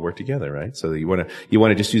Natal to work together, right? So you want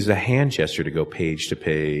to just use a hand gesture to go page to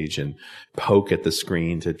page and poke at the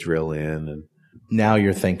screen to drill in. And now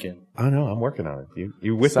you're thinking. Oh no, I'm working on it.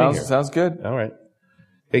 You with me here? Sounds good. All right.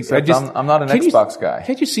 I'm not an Xbox guy.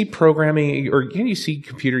 Can't you see programming, or can you see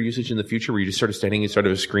computer usage in the future where you're just sort of standing in front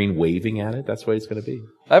of a screen waving at it? That's the way it's going to be.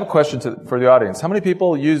 I have a question for the audience. How many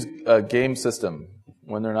people use a game system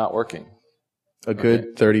when they're not working? A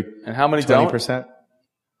good 30. And how many 20%? don't?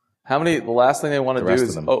 How many? The last thing they want to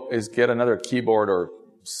do is get another keyboard or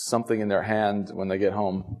something in their hand when they get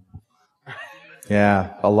home.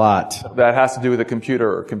 Yeah, a lot. That has to do with a computer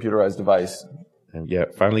or computerized device. And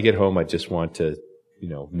finally get home. I just want to,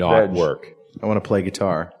 not work. I want to play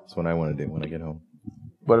guitar. That's what I want to do when I get home.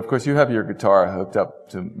 But of course, you have your guitar hooked up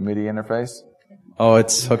to MIDI interface. Oh,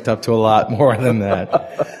 it's hooked up to a lot more than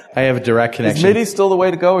that. I have a direct connection. Is MIDI still the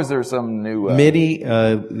way to go? Or is there some new MIDI?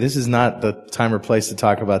 This is not the time or place to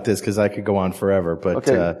talk about this because I could go on forever. But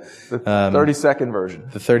the 30-second version.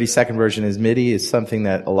 The 30-second version is MIDI is something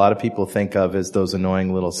that a lot of people think of as those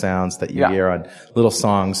annoying little sounds that you hear on little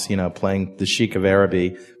songs, playing the Sheik of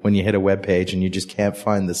Araby when you hit a web page and you just can't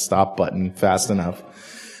find the stop button fast enough.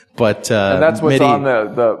 But and that's what's MIDI, on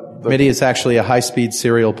the MIDI is actually a high-speed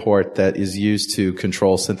serial port that is used to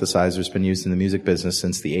control synthesizers. Been used in the music business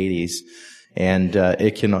since the 80s, and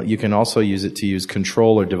you can also use it to use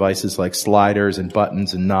controller devices like sliders and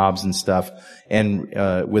buttons and knobs and stuff. And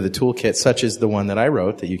with a toolkit such as the one that I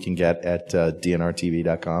wrote that you can get at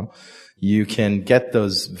dnrtv.com, you can get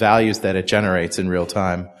those values that it generates in real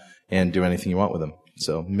time and do anything you want with them.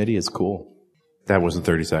 So MIDI is cool. That wasn't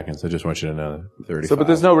 30 seconds. I just want you to know. 35. So, but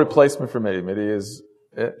there's no replacement for MIDI. MIDI is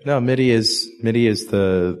it. No, MIDI is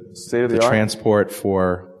the State of the the art? transport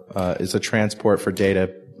for is a transport for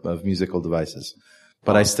data of musical devices.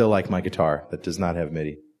 But I still like my guitar that does not have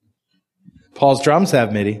MIDI. Paul's drums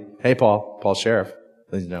have MIDI. Hey, Paul Sheriff.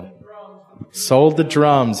 You know, sold the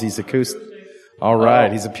drums. He's acoustic. All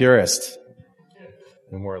right, he's a purist.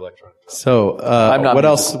 No more electronic. So, not what musical.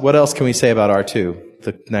 else? What else can we say about R2,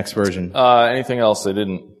 the next version? Anything else I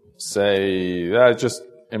didn't say? Just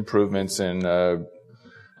improvements in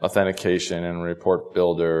authentication and report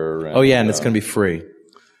builder. And, And it's going to be free.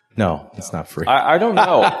 No, it's not free. I don't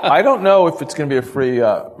know. I don't know if it's going to be a free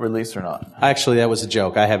release or not. Actually, that was a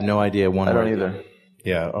joke. I have no idea. I don't either.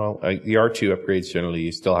 Yeah, well, the R2 upgrades generally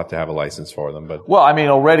you still have to have a license for them, but Well, I mean,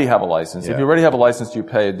 already have a license. Yeah. If you already have a license, do you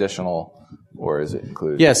pay additional, or is it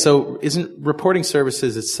included? Yeah, so isn't reporting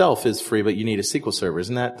services itself is free, but you need a SQL server.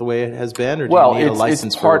 Isn't that the way it has been? Or do Well, you need a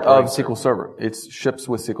license it's for part of reporting SQL Server. It ships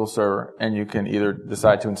with SQL Server, and you can either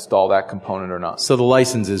decide to install that component or not. So the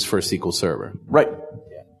license is for SQL Server. Right.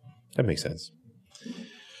 that makes sense.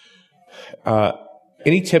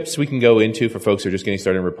 Any tips we can go into for folks who are just getting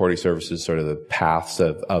started in reporting services, sort of the paths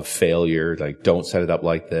of failure, like don't set it up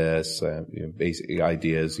like this, basic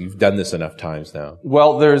ideas. You've done this enough times now.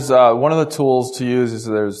 Well, there's one of the tools to use is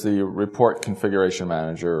there's the report configuration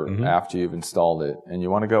manager after you've installed it, and you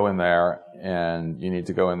want to go in there, and you need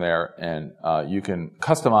to go in there, and you can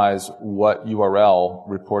customize what URL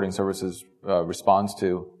reporting services responds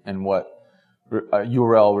to, and what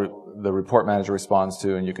URL the report manager responds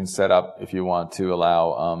to, and you can set up if you want to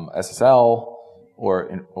allow SSL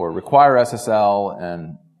or require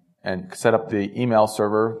SSL and set up the email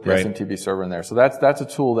server, the Right. SMTP server in there. So that's a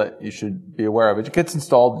tool that you should be aware of. It gets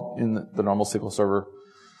installed in the normal SQL Server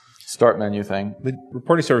start menu thing. The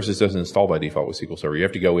reporting services doesn't install by default with SQL Server. You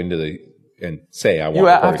have to go into and say, I want You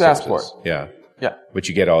have reporting to ask services. for Yeah. Yeah. But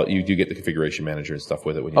you do get the configuration manager and stuff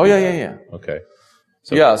with it when you Oh do yeah, that. yeah. Okay.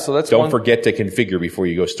 So So that's don't one. forget to configure before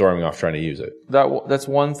you go storming off trying to use it. That's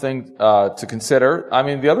one thing to consider. I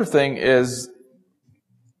mean, the other thing is,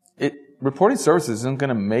 reporting services isn't going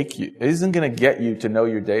to get you to know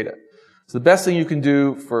your data. So the best thing you can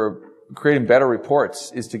do for creating better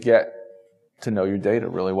reports is to get to know your data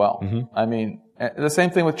really well. I mean, the same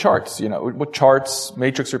thing with charts. With charts,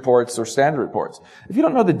 matrix reports, or standard reports. If you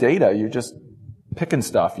don't know the data, you're just picking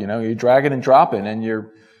stuff. You drag it and drop it, and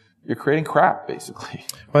you're creating crap basically.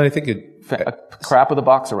 Well, I think A crap with a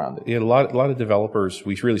box around it. a lot of developers,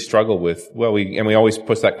 we really struggle with, we always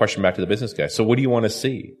put that question back to the business guy. So what do you want to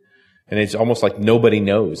see? And it's almost like nobody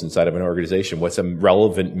knows inside of an organization what's a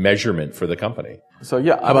relevant measurement for the company. So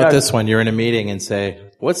yeah. How about this one? You're in a meeting and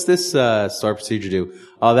say, what's this store procedure do?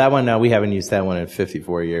 Oh, that one, no, we haven't used that one in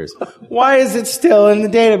 54 years. Why is it still in the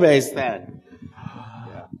database then?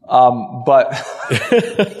 But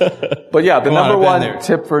yeah, the Come on, number I've been one there.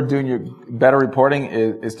 tip for doing your better reporting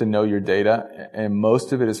is to know your data, and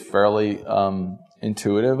most of it is fairly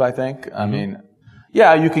intuitive, I think. I mean,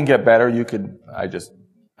 yeah, you can get better. I just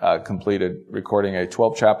completed recording a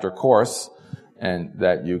 12-chapter course, and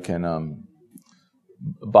that you can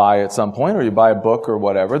buy at some point, or you buy a book or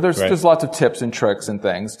whatever. There's lots of tips and tricks and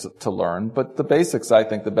things to learn, but the basics, I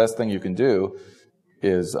think the best thing you can do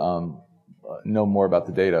is know more about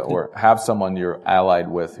the data, or have someone you're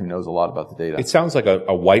allied with who knows a lot about the data. It sounds like a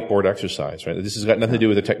whiteboard exercise, right? This has got nothing to do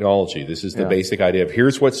with the technology. This is the basic idea of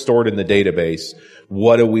here's what's stored in the database.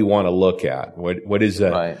 What do we want to look at? What is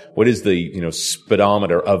the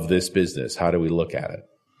speedometer of this business? How do we look at it?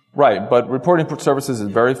 Right, but reporting services is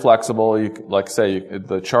very flexible.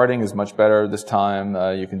 The charting is much better this time.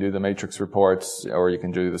 You can do the matrix reports, or you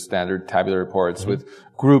can do the standard tabular reports with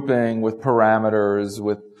grouping, with parameters,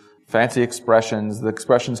 with fancy expressions. The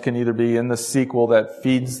expressions can either be in the SQL that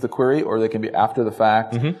feeds the query, or they can be after the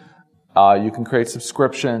fact. You can create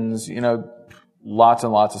subscriptions, lots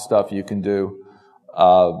and lots of stuff you can do.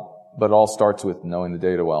 But it all starts with knowing the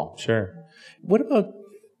data well. Sure. What about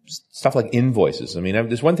stuff like invoices? I mean,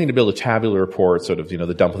 there's one thing to build a tabular report, sort of,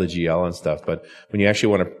 the dump of the GL and stuff, but when you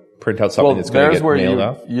actually want to print out something that's going to get mailed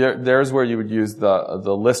off? There's where you would use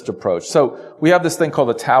the list approach. So we have this thing called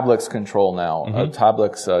the Tablix control now.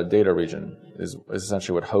 Tablix data region is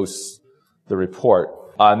essentially what hosts the report.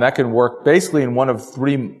 And that can work basically in one of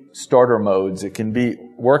three starter modes. It can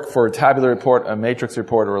work for a tabular report, a matrix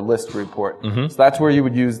report, or a list report. So that's where you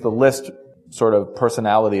would use the list sort of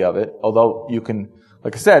personality of it, although you can,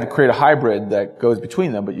 like I said, create a hybrid that goes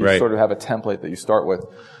between them, but you sort of have a template that you start with.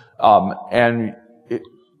 And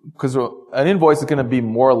because an invoice is going to be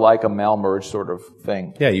more like a mail merge sort of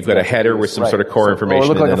thing. Yeah, you've got a header with some sort of core information. Or it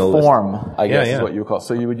look like and a then form, I guess Yeah. is what you would call it.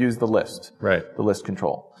 So you would use the list. Right. The list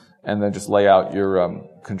control. And then just lay out your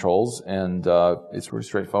controls, and it's pretty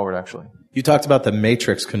straightforward, actually. You talked about the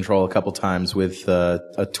matrix control a couple times with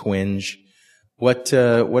a twinge. What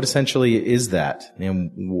essentially is that,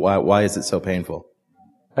 and why is it so painful?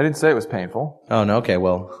 I didn't say it was painful. Oh, no. Okay.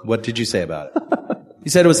 Well, what did you say about it? You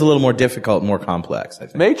said it was a little more difficult, more complex, I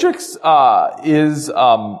think. Matrix is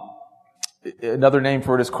another name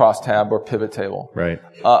for it is crosstab or pivot table. Right.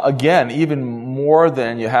 Again, even more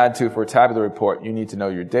than you had to for a tabular report, you need to know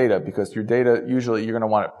your data, because your data, usually you're going to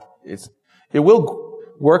want it will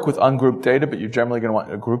work with ungrouped data, but you're generally going to want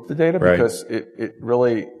to group the data because it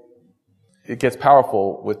really gets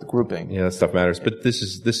powerful with grouping. Yeah, that stuff matters. But this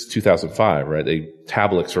is 2005, right?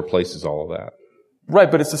 Tablix replaces all of that. Right,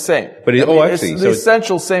 but it's the same. But it's the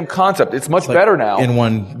essential same concept. It's much better now. In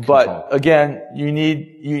one But control. again, you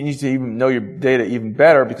need to even know your data even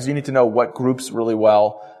better, because you need to know what groups really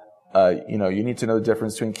well. You need to know the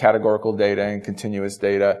difference between categorical data and continuous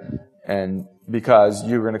data, and because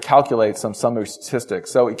you're going to calculate some summary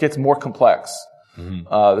statistics. So it gets more complex.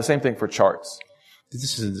 Mm-hmm. The same thing for charts.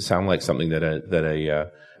 This doesn't sound like something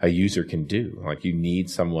that a user can do. Like, you need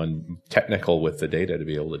someone technical with the data to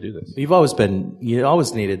be able to do this. You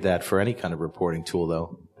always needed that for any kind of reporting tool,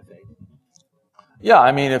 though. Yeah,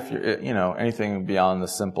 I mean, if you're, anything beyond the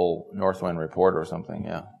simple Northwind report or something,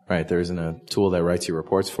 yeah. Right. There isn't a tool that writes your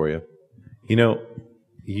reports for you.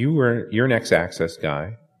 You're an X-Access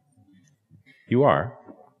guy. You are.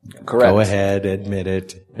 Correct. Go ahead, admit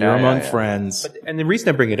it. You're among friends. And the reason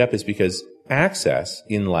I bring it up is because Access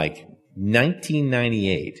in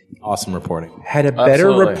 1998 Awesome reporting. had a better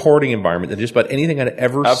Absolutely. reporting environment than just about anything I'd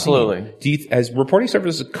ever Absolutely. seen. Has reporting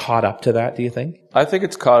services caught up to that, do you think? I think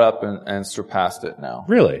it's caught up and surpassed it now.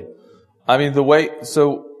 Really? I mean,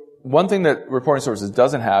 one thing that reporting services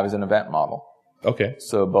doesn't have is an event model. Okay.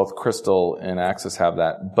 So both Crystal and Access have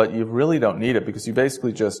that, but you really don't need it, because you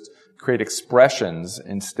basically just create expressions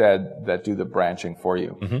instead that do the branching for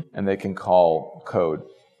you, and they can call code.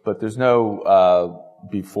 But there's no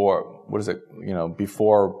before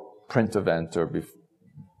print event or before.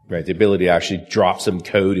 Right, the ability to actually drop some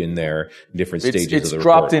code in there in different stages of the report. It's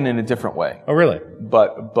dropped in a different way. Oh, really?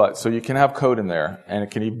 But so you can have code in there, and it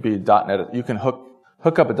can even be .NET. You can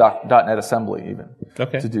hook up a .NET assembly even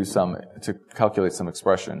to do to calculate some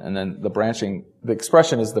expression, and then the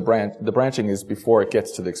expression is the branching is before it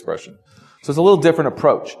gets to the expression. So it's a little different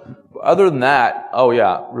approach. Other than that,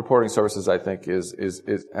 reporting services, I think, has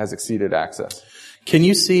exceeded Access. Can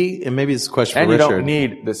you see, and maybe this is a question And for you Richard. don't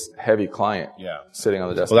need this heavy client sitting on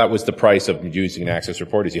the desktop. Well, that was the price of using an Access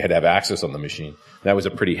report, is you had to have access on the machine. That was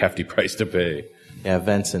a pretty hefty price to pay. Yeah,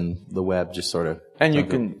 events in the web just sort of. And you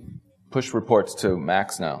can push reports to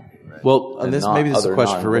Macs now. Well, And maybe this is a other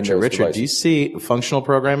question for Richard. non-Windows Richard, do you devices. see functional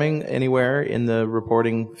programming anywhere in the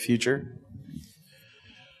reporting future?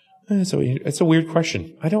 It's a weird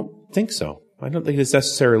question. I don't think so. I don't think it's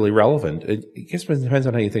necessarily relevant. I guess it depends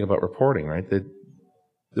on how you think about reporting, right?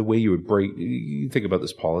 The way you think about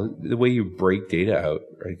this, Paul, the way you break data out,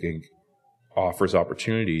 I think, offers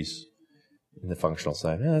opportunities in the functional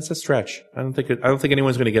side. Yeah, that's a stretch. I don't think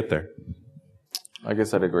anyone's going to get there. I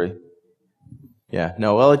guess I'd agree. Yeah.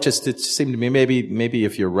 No, well, it seemed to me maybe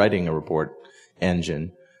if you're writing a report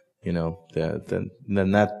engine,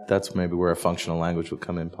 then that's maybe where a functional language would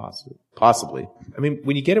come in possibly. I mean,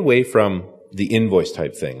 when you get away from the invoice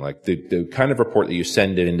type thing, like the kind of report that you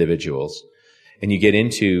send to individuals, and you get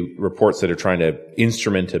into reports that are trying to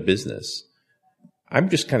instrument a business, I'm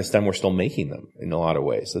just kind of stunned we're still making them in a lot of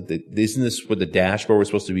ways. Isn't this what the dashboard was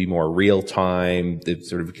supposed to be, more real time, the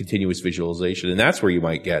sort of continuous visualization? And that's where you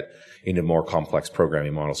might get into more complex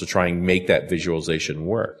programming models to try and make that visualization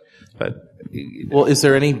work. But well, is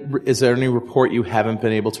there any report you haven't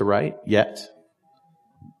been able to write yet?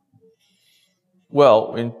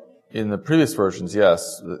 Well, in the previous versions,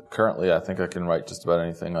 yes. Currently, I think I can write just about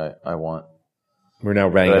anything I want. We're now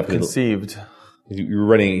banging That up I've conceived. You're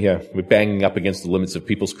we're banging up against the limits of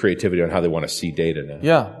people's creativity on how they want to see data now.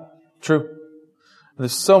 Yeah, true.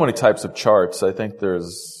 There's so many types of charts. I think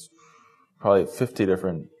there's probably 50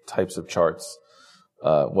 different types of charts.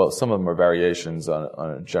 Some of them are variations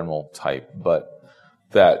on a general type, but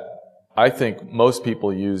that I think most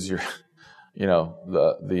people use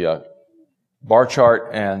the bar chart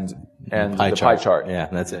and the pie chart. Yeah,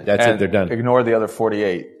 that's it. That's it. They're done. Ignore the other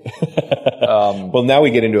 48. Well, now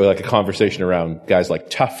we get into a conversation around guys like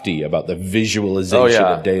Tufte about the visualization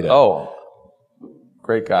of data. Oh,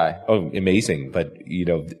 Great guy. Oh, amazing. But,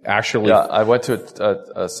 actually. Yeah, I went to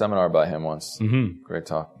a seminar by him once. Mm-hmm. Great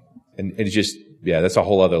talk. And it's just, that's a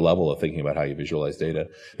whole other level of thinking about how you visualize data.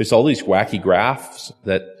 There's all these wacky graphs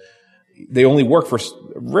that they only work for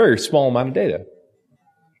a very small amount of data.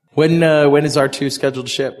 When is R2 scheduled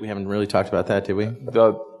to ship? We haven't really talked about that, did we?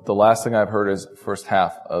 The last thing I've heard is first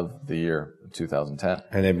half of the year 2010.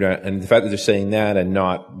 And the fact that they're saying that and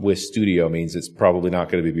not with Studio means it's probably not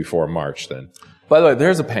going to be before March then. By the way,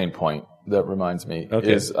 there's a pain point that reminds me.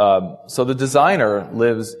 Okay. So the designer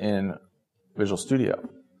lives in Visual Studio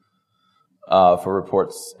for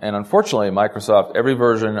reports. And unfortunately, Microsoft, every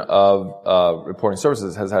version of reporting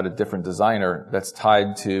services has had a different designer that's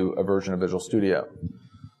tied to a version of Visual Studio.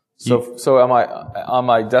 So on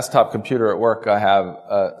my desktop computer at work, I have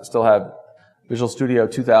still have Visual Studio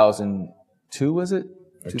 2002, was it?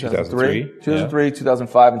 2003? 2003,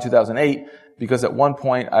 2005, and 2008. Because at one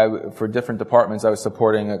point, for different departments, I was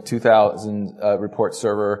supporting a 2000 report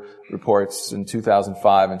server reports in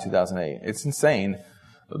 2005 and 2008. It's insane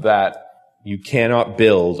that you cannot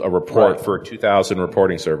build a report for 2000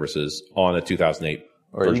 reporting services on a 2008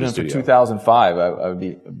 or version even of Studio. for 2005, I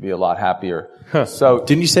would be a lot happier. Huh. So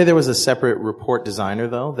didn't you say there was a separate report designer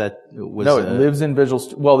though? That was no, it lives in Visual.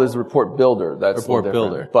 Well, there's a report builder. That's report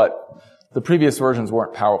builder, but the previous versions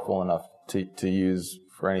weren't powerful enough to use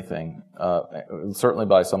for anything. Certainly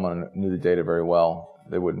by someone who knew the data very well,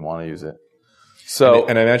 they wouldn't want to use it. So,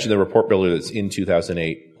 and I imagine the report builder that's in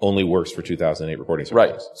 2008 only works for 2008 reporting services.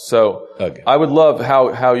 Right. So I would love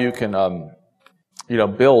how you can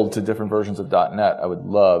build to different versions of .NET. I would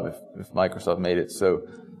love if Microsoft made it so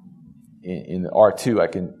in R2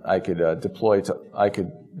 I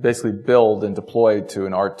could basically build and deploy to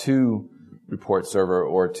an R2 report server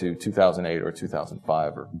or to 2008 or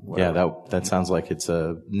 2005 or whatever. Yeah, that sounds like it's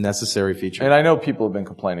a necessary feature. And I know people have been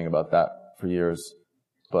complaining about that for years,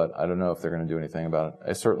 but I don't know if they're going to do anything about it.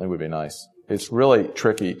 It certainly would be nice. It's really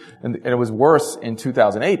tricky. And it was worse in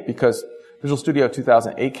 2008 because Visual Studio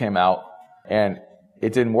 2008 came out and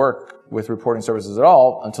it didn't work with reporting services at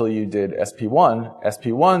all until you did SP1.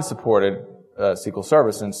 SP1 supported SQL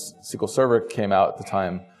Server since SQL Server came out at the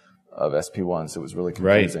time of SP1, so it was really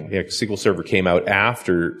confusing. Right. Yeah, SQL Server came out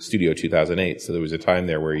after Studio 2008, so there was a time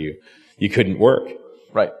there where you couldn't work.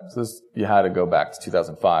 Right. So you had to go back to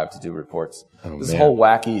 2005 to do reports. This man. whole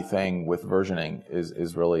wacky thing with versioning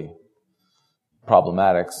is really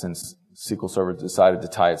problematic since SQL Server decided to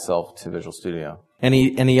tie itself to Visual Studio.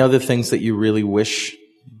 Any other things that you really wish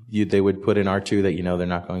they would put in R2 that they're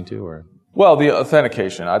not going to? Or well, the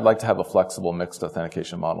authentication. I'd like to have a flexible mixed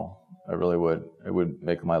authentication model. I really would. It would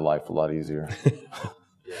make my life a lot easier.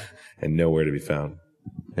 And nowhere to be found.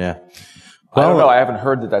 Yeah. Well, I don't know. I haven't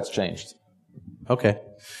heard that that's changed. Okay.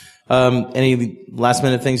 Any last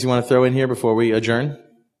minute things you want to throw in here before we adjourn?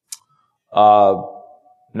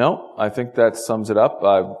 No, I think that sums it up.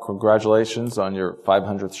 Congratulations on your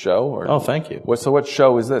 500th show. Oh, thank you. So what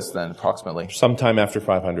show is this then, approximately? Sometime after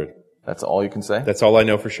 500. That's all you can say? That's all I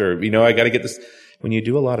know for sure. I got to get this. When you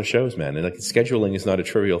do a lot of shows, man, and scheduling is not a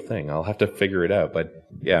trivial thing. I'll have to figure it out. But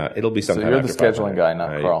yeah, it'll be sometime after 500. So you're the scheduling guy,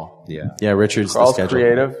 not Carl. Yeah. Yeah, Richard's Carl's the scheduler.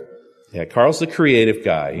 Creative. Yeah, Carl's the creative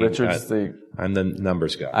guy. Richard's I'm the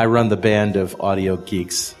numbers guy. I run the band of audio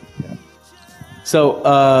geeks. Yeah. So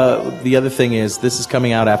the other thing is, this is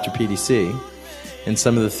coming out after PDC, and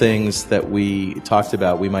some of the things that we talked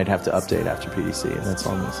about, we might have to update after PDC, and that's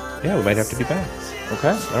on this. Yeah, we might have to be back.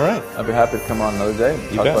 Okay. All right. I'd be happy to come on another day and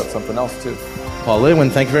talk about something else, too. Paul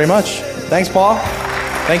Litwin, thank you very much. Thanks, Paul.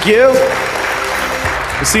 Thank you.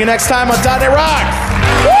 We'll see you next time on .NET Rocks.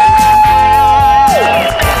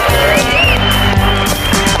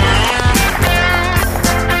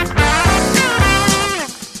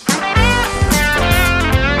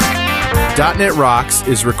 .NET Rocks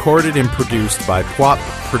is recorded and produced by PWOP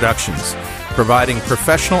Productions, providing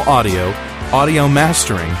professional audio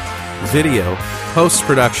mastering, video,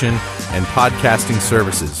 post-production, and podcasting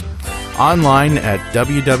services. Online at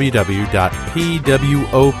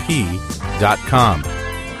www.pwop.com.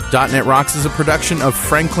 .NET Rocks is a production of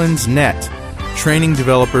Franklin's Net, training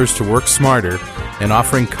developers to work smarter and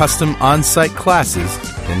offering custom on-site classes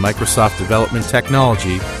in Microsoft development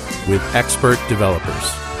technology with expert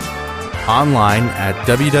developers. Online at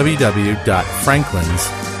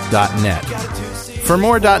www.franklins.net. For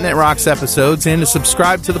more .NET Rocks episodes and to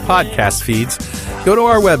subscribe to the podcast feeds, go to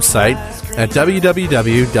our website at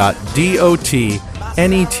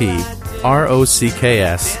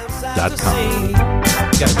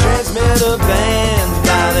www.dotnetrocks.com.